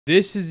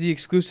This is the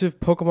exclusive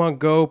Pokemon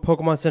Go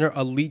Pokemon Center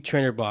Elite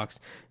Trainer box.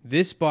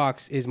 This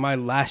box is my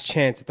last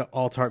chance at the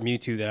alt art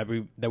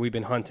Mewtwo that we've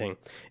been hunting.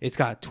 It's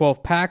got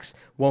 12 packs,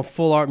 one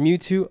full art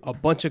Mewtwo, a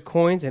bunch of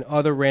coins, and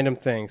other random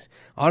things.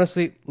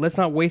 Honestly, let's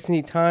not waste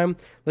any time.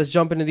 Let's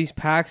jump into these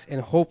packs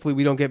and hopefully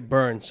we don't get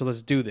burned. So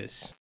let's do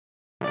this.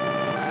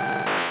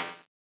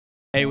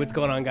 Hey, what's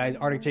going on, guys?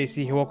 Arctic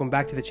JC here. Welcome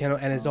back to the channel,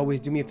 and as always,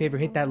 do me a favor,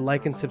 hit that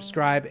like and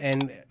subscribe.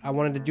 And I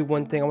wanted to do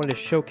one thing. I wanted to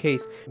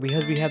showcase,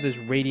 because we have this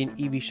Radiant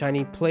Eevee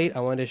shiny plate,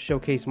 I wanted to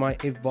showcase my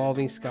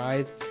Evolving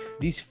Skies.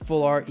 These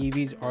full art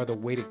Eevees are the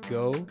way to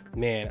go.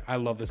 Man, I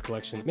love this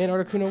collection. Man,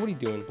 Articuno, what are you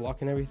doing?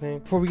 Blocking everything?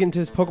 Before we get into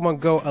this Pokemon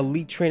Go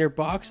Elite Trainer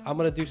box, I'm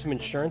gonna do some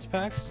insurance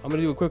packs. I'm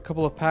gonna do a quick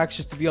couple of packs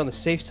just to be on the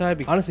safe side,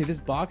 because honestly, this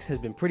box has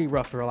been pretty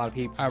rough for a lot of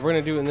people. All right, we're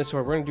gonna do it in this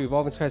order. We're gonna do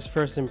Evolving Skies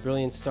first and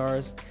Brilliant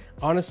Stars.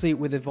 Honestly,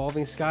 with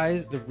Evolving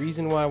Skies, the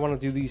reason why I want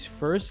to do these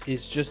first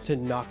is just to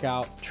knock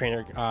out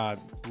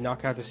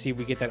to see if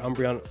we get that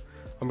Umbreon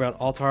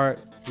alt art,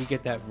 we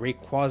get that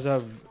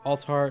Rayquaza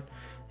alt art,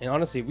 and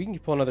honestly, we can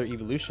pull another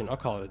evolution. I'll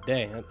call it a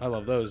day. I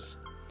love those.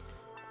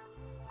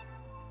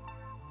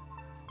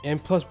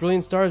 And plus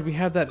Brilliant Stars, we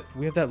have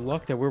that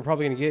luck that we're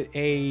probably gonna get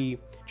a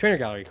Trainer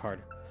Gallery card,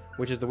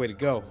 which is the way to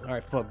go. All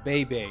right,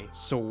 Bebe,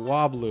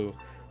 Swablu,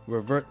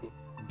 Swablu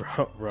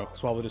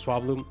to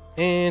Swablu,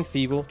 and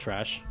Feeble,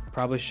 trash.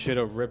 Probably should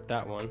have ripped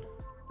that one.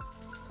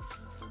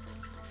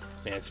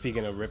 Man,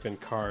 speaking of ripping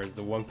cards,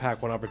 the one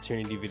pack, one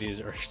opportunity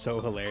videos are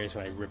so hilarious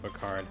when I rip a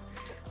card.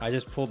 I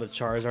just pulled a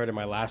Charizard in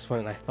my last one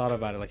and I thought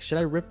about it, like, should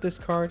I rip this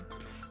card?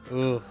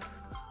 Ugh,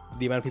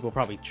 the amount of people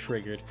probably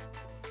triggered.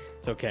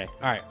 It's okay.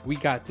 All right, we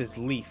got this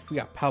Leaf, we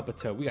got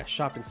Palpito, we got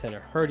Shopping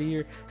Center,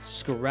 Herdier,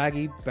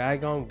 Scraggy,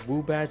 Bagon,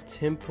 Woobat,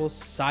 Timple,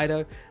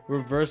 Psyduck,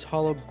 Reverse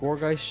Hollow,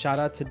 Gorgeist. Shout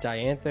out to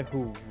Diantha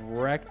who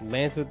wrecked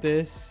Lance with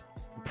this.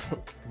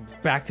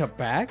 Back to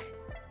back?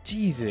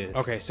 Jesus.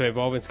 Okay, so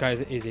Evolving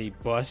Skies is a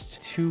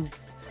bust. Two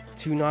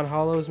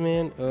non-hollows,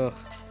 man. Ugh.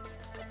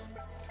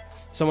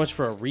 So much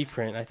for a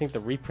reprint. I think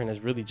the reprint has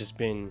really just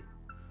been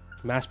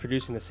mass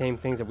producing the same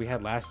things that we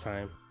had last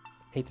time.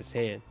 Hate to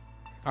say it.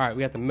 Alright,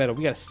 we got the metal.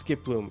 We got a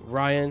Skiploom,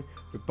 Ryan,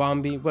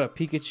 Ribombi. What up,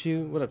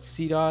 Pikachu? What up,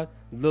 Seedot?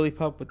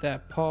 Lillipup with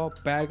that paw.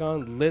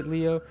 Bagon,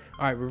 Litleo.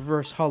 Alright,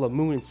 Reverse Hollow,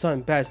 Moon and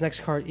Sun badge.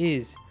 Next card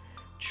is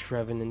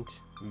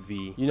Trevenant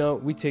V. You know,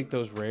 we take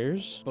those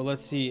rares, but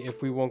let's see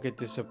if we won't get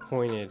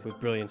disappointed with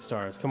Brilliant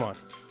Stars. Come on,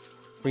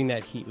 bring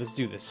that heat. Let's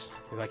do this.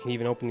 If I can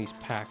even open these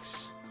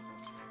packs.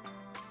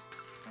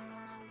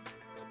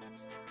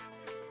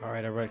 All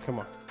right, come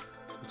on.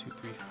 1, 2,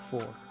 3,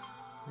 4.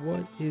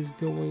 What is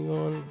going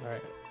on?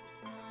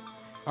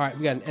 All right,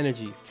 we got an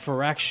Energy,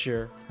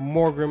 Fracture,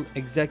 Morgrem,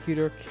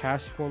 Executor,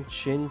 Castform,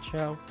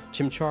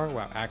 Chimchar,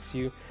 wow,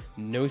 Axew,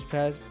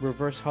 Nosepass,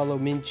 Reverse Hollow,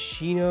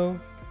 Minchino,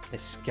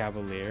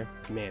 Escavalier.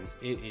 Man,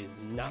 it is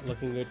not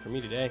looking good for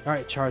me today. All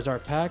right,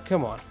 Charizard pack,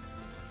 come on.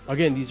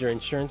 Again, these are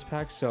insurance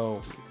packs,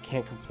 so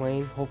can't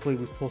complain. Hopefully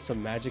we pull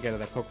some magic out of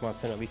that Pokemon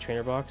Center Elite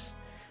Trainer box.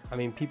 I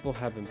mean, people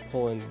have been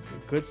pulling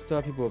good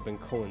stuff. People have been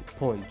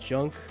pulling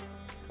junk.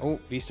 Oh,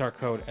 V-Star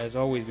code. As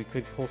always, we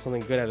could pull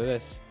something good out of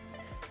this.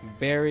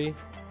 Barry,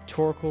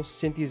 Torkoal,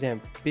 Cynthia's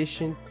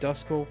Ambition,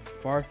 Duskull,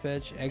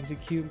 Farfetch,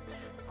 Execute,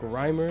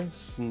 Grimer,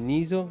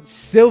 Sneasel,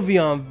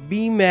 Sylveon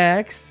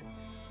VMAX,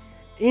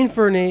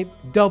 Infernape,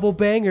 double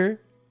banger.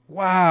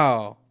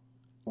 Wow.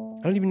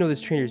 I don't even know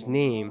this trainer's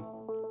name.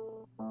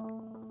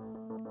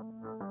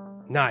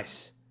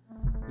 Nice.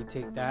 We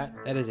take that.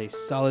 That is a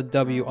solid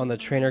W on the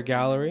trainer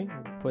gallery.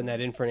 Putting that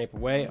Infernape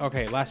away.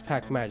 Okay, last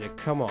pack magic.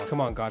 Come on. Come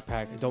on, God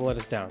pack. Don't let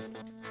us down.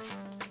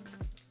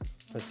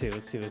 Let's see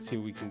what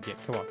we can get.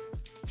 Come on.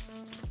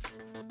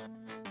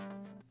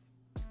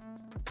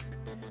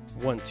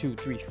 1, 2,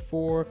 3,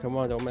 4. Come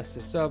on, don't mess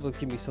this up. Let's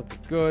give me something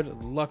good.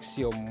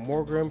 Luxio,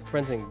 Morgrem,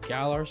 Friends and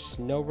Galar,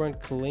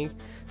 Snowrun, Klink,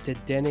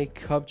 Dedenne,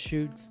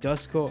 Cubchoo,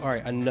 Duskull. All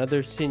right,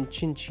 another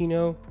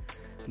Cinchino,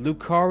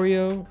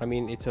 Lucario. I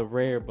mean, it's a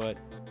rare, but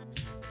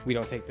we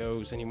don't take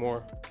those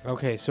anymore.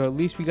 Okay, so at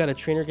least we got a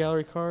trainer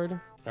gallery card.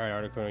 All right,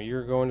 Articuno,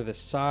 you're going to the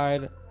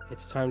side.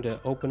 It's time to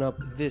open up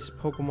this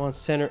Pokemon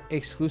Center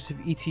exclusive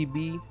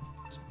ETB.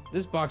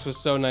 This box was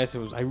so nice.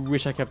 I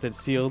wish I kept it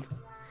sealed.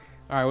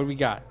 All right, what do we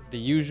got? The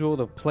usual,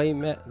 the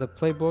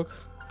playbook,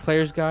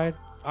 player's guide.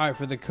 All right,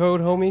 for the code,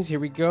 homies, here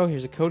we go.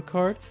 Here's a code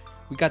card.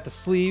 We got the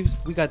sleeves.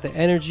 We got the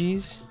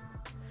energies.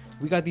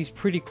 We got these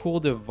pretty cool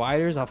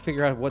dividers. I'll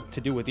figure out what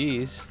to do with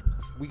these.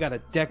 We got a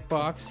deck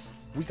box.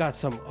 We got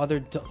some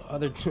other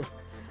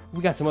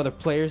we got some other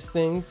players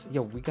things.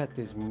 Yo, we got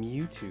this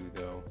Mewtwo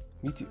though.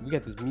 We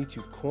got this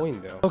Mewtwo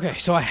coin though. Okay,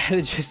 so I had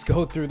to just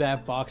go through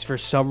that box. For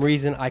some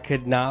reason, I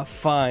could not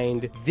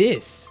find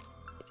this.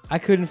 I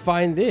couldn't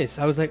find this.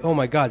 I was like, oh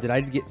my god, did I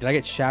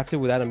get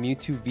shafted without a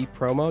Mewtwo V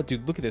promo?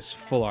 Dude, look at this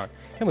full art.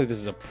 I can't believe this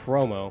is a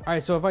promo. All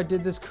right, so if I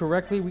did this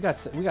correctly, we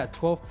got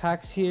 12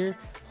 packs here.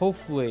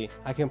 Hopefully,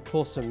 I can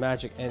pull some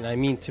magic. And I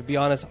mean, to be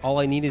honest, all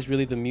I need is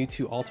really the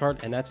Mewtwo alt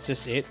art, and that's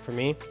just it for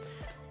me.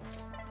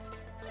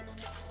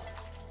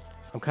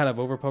 I'm kind of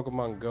over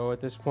Pokemon Go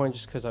at this point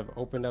just because I've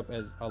opened up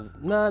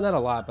not a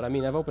lot, but I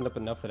mean, I've opened up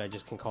enough that I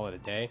just can call it a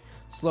day.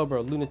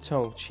 Slowbro,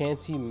 Lunatone,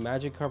 Chansey,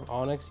 Magikarp,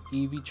 Onix,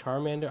 Eevee,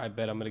 Charmander. I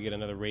bet I'm going to get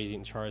another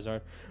Radiant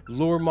Charizard.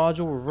 Lure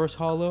Module, Reverse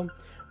Holo.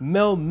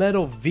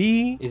 Melmetal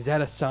V. Is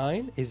that a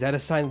sign? Is that a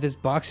sign that this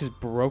box is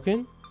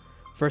broken?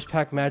 First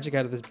pack magic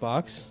out of this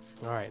box.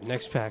 All right,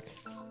 next pack.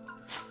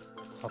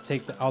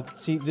 I'll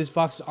see, this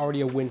box is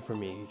already a win for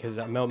me because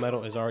that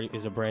Melmetal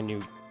is a brand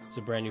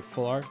new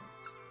full art.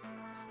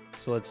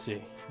 So let's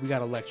see. We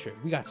got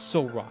Electric, we got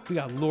Solrock, we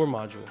got Lure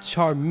Module,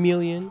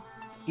 Charmeleon,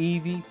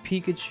 Eevee,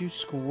 Pikachu,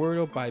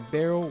 Squirtle,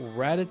 Bibarel,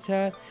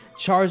 Rattata,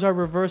 Charizard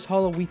Reverse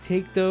Holo. We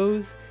take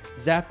those.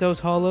 Zapdos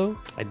Holo.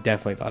 I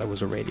definitely thought it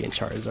was a Radiant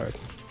Charizard.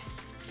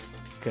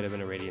 Could have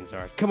been a Radiant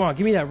Zard. Come on,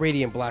 give me that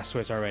Radiant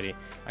Blastoise already.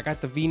 I got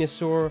the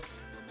Venusaur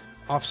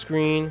off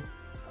screen.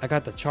 I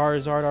got the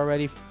Charizard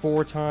already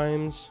 4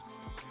 times.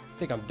 I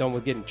think I'm done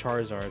with getting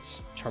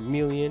Charizards.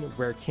 Charmeleon,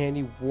 Rare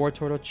Candy,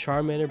 Wartortle,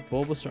 Charmander,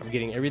 Bulbasaur. I'm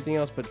getting everything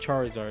else but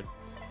Charizard.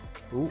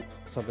 Ooh,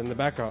 something in the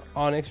background.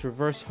 Onix,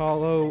 Reverse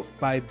Holo,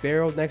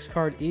 Bibarel. Next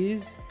card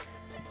is...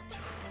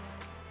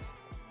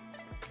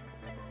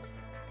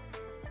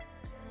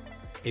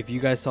 If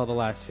you guys saw the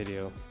last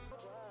video,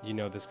 you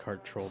know this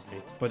card trolled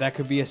me. But that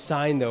could be a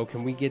sign though.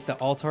 Can we get the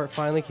alt art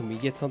finally? Can we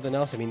get something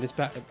else? I mean, this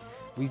pack,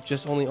 we've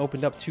just only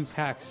opened up 2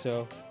 packs,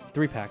 so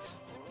 3 packs.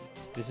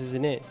 This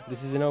isn't it.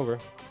 This isn't over.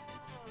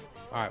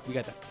 All right, we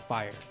got the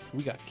Fire.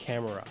 We got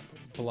Camera.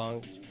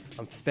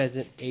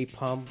 Pheasant,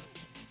 Apom,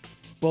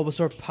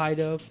 Bulbasaur,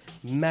 Pidove,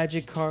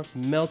 Magikarp,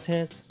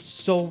 Meltan,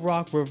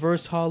 Solrock,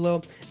 Reverse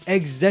Holo,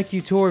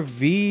 Executor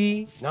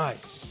V.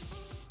 Nice.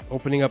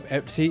 Opening up,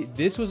 see,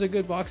 this was a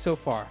good box so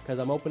far because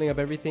I'm opening up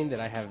everything that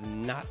I have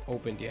not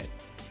opened yet.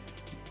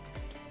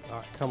 All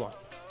right, come on.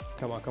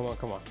 Come on, come on,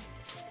 come on.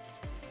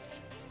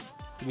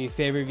 Do me a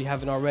favor if you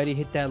haven't already,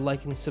 hit that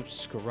like and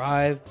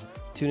subscribe.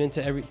 Tune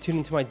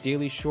into my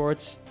daily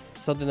shorts.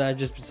 Something that I've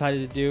just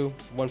decided to do.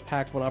 1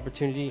 pack, 1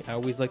 opportunity. I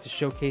always like to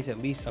showcase at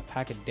least a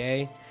pack a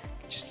day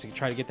just to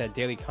try to get that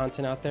daily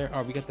content out there. All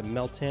right, we got the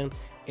Meltan,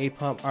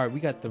 Apom. All right, we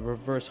got the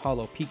Reverse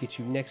Holo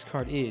Pikachu. Next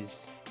card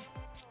is...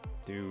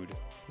 Dude,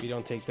 we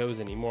don't take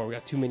those anymore. We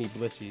got too many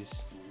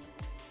Blissies.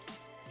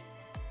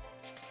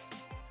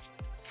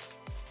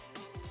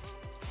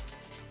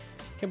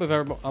 Can't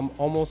believe I'm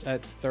almost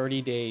at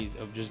 30 days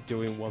of just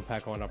doing 1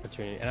 pack, 1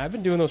 opportunity. And I've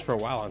been doing those for a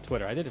while on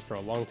Twitter. I did it for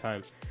a long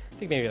time. I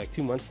think maybe like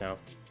 2 months now.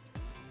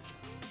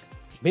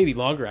 Maybe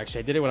longer, actually.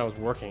 I did it when I was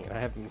working. And I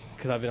haven't,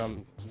 because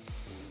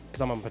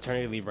I'm on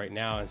paternity leave right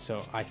now. And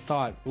so I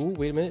thought, ooh,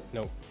 wait a minute.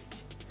 No.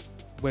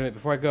 Wait a minute,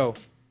 before I go.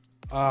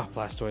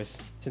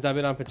 Blastoise. Since I've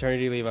been on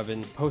paternity leave, I've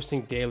been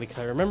posting daily because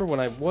I remember when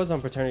I wasn't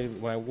on paternity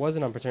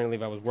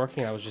leave, I was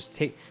working. I was just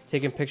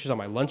taking pictures on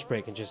my lunch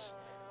break and just,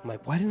 I'm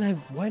like, why didn't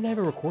I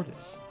ever record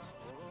this?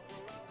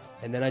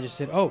 And then I just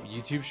said, oh,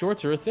 YouTube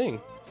Shorts are a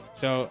thing.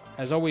 So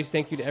as always,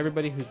 thank you to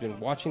everybody who's been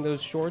watching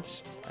those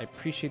shorts. I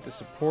appreciate the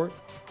support,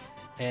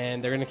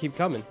 and they're gonna keep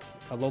coming.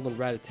 Alolan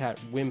Rattata,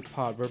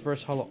 Wimpod,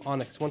 Reverse Holo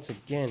Onix once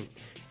again,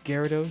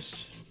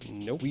 Gyarados.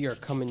 Nope. We are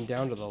coming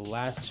down to the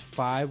last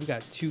 5. We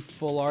got 2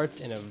 full arts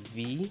and a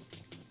V.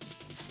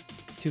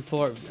 2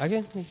 full art.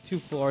 Again, 2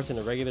 full arts and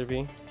a regular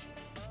V.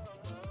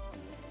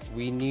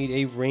 We need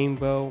a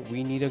rainbow.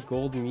 We need a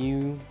gold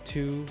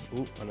Mewtwo.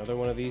 Ooh, another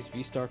one of these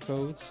V-Star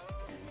codes.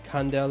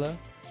 Candela,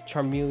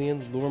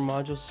 Charmeleon, Lure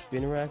Module,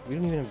 Spinarak. We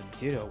don't even have a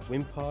Ditto.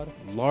 Wimpod,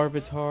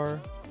 Larvitar,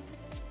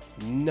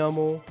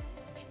 Numel,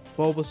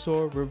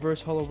 Bulbasaur,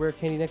 Reverse Holo Rare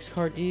Candy. Next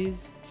card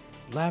is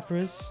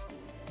Lapras.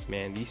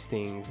 Man, these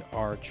things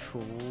are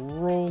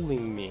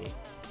trolling me.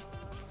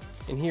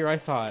 And here I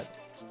thought,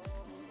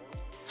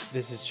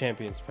 this is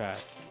Champion's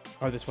Path.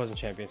 Or this wasn't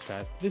Champion's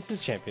Path. This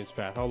is Champion's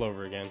Path all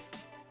over again.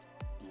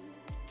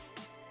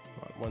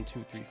 Come on, 1,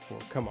 2, 3, 4.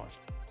 Come on.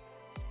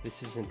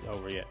 This isn't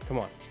over yet. Come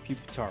on.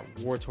 Pupitar,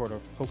 Wartortle,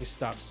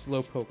 Pokestop,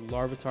 Slowpoke,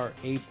 Larvitar,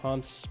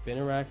 Apom,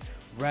 Spinarak,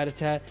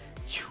 Rattata.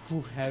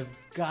 You have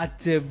got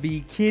to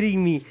be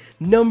kidding me.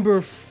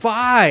 Number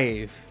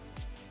 5.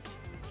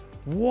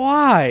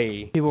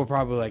 Why? People are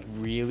probably like,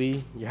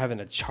 really? You're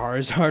having a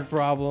Charizard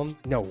problem?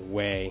 No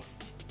way.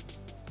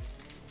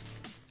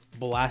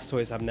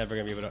 Blastoise, I'm never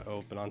gonna be able to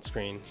open on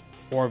screen.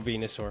 Or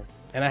Venusaur.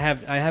 And I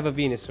have a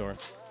Venusaur,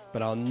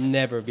 but I'll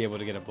never be able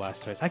to get a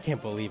Blastoise. I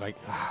can't believe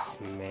oh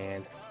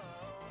man.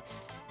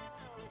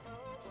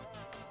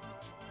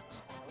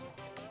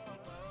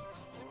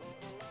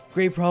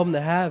 Great problem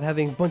to have,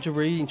 having a bunch of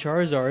Radiant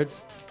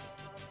Charizards.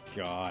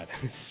 God.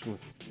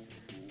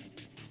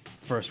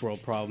 First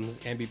world problems.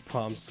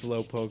 Ambipom,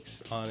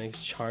 Slowpokes, Onix,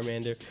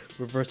 Charmander,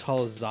 Reverse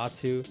Holo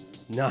Xatu.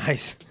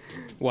 Nice.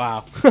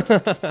 Wow.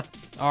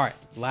 Alright,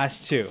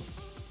 last 2.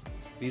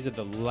 These are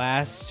the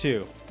last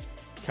 2.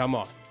 Come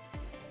on.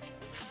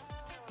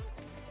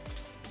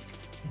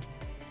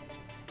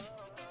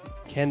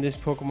 Can this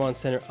Pokemon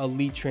Center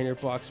Elite Trainer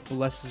box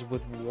bless us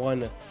with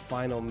 1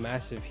 final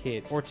massive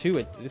hit? Or 2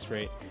 at this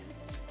rate.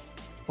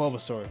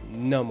 Bulbasaur,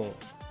 Numel,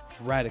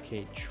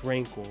 Raticate,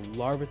 Tranquil,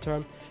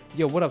 Larvitar.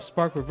 Yo, what up,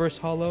 Spark, Reverse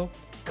Holo,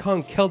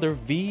 Conkeldurr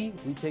V.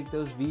 We take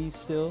those V's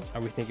still.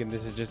 Are we thinking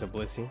this is just a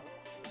Blissey?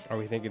 Are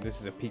we thinking this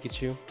is a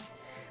Pikachu?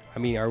 I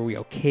mean, are we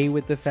okay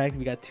with the fact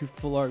we got 2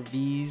 full art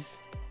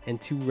V's and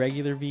 2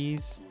 regular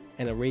V's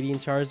and a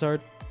Radiant Charizard?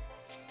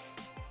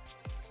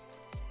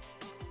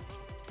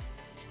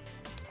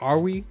 Are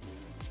we?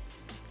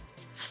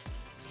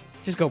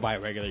 Just go buy a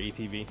regular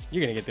ETB.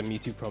 You're gonna get the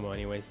Mewtwo promo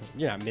anyways.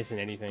 You're not missing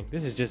anything.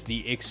 This is just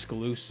the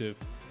exclusive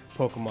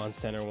Pokemon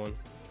Center one.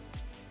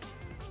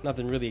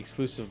 Nothing really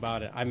exclusive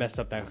about it. I messed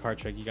up that card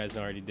trick. You guys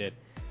know I already did.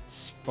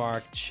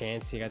 Spark,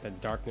 Chansey, got the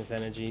Darkness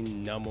Energy,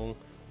 Numel,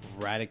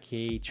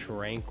 Raticate,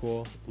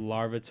 Tranquil,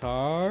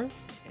 Larvitar.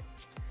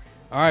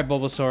 Alright,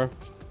 Bulbasaur.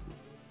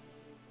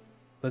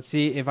 Let's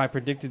see if I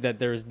predicted that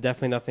there is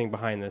definitely nothing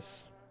behind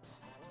this.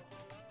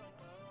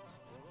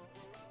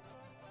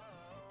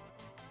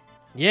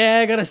 Yeah,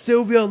 I got a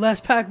Sylvia,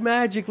 last pack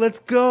magic. Let's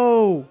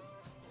go.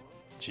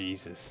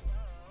 Jesus.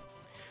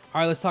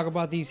 All right, let's talk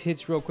about these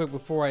hits real quick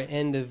before I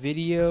end the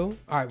video.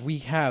 All right, we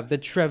have the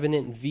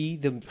Trevenant V,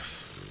 the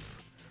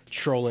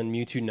Trolling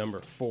Mewtwo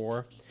number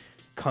 4,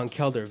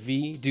 Conkeldurr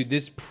V. Dude,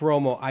 this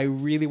promo, I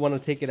really want to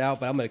take it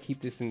out, but I'm going to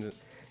keep this in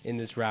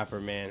this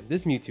wrapper, man.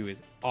 This Mewtwo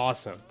is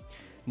awesome.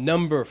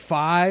 Number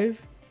 5,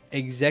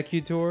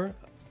 Executor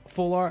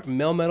full art,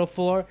 Melmetal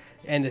full art,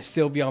 and the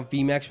Sylveon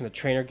VMAX from the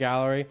trainer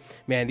gallery.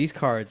 Man, these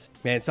cards,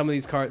 man, some of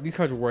these cards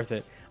are worth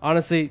it.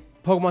 Honestly,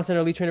 Pokemon Center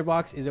Elite Trainer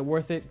box, is it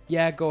worth it?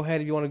 Yeah, go ahead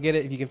if you want to get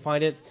it, if you can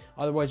find it.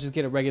 Otherwise, just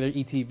get a regular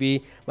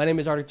ETB. My name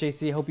is Arctic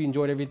JC. Hope you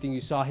enjoyed everything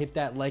you saw. Hit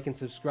that like and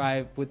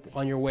subscribe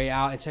on your way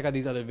out, and check out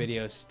these other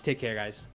videos. Take care, guys.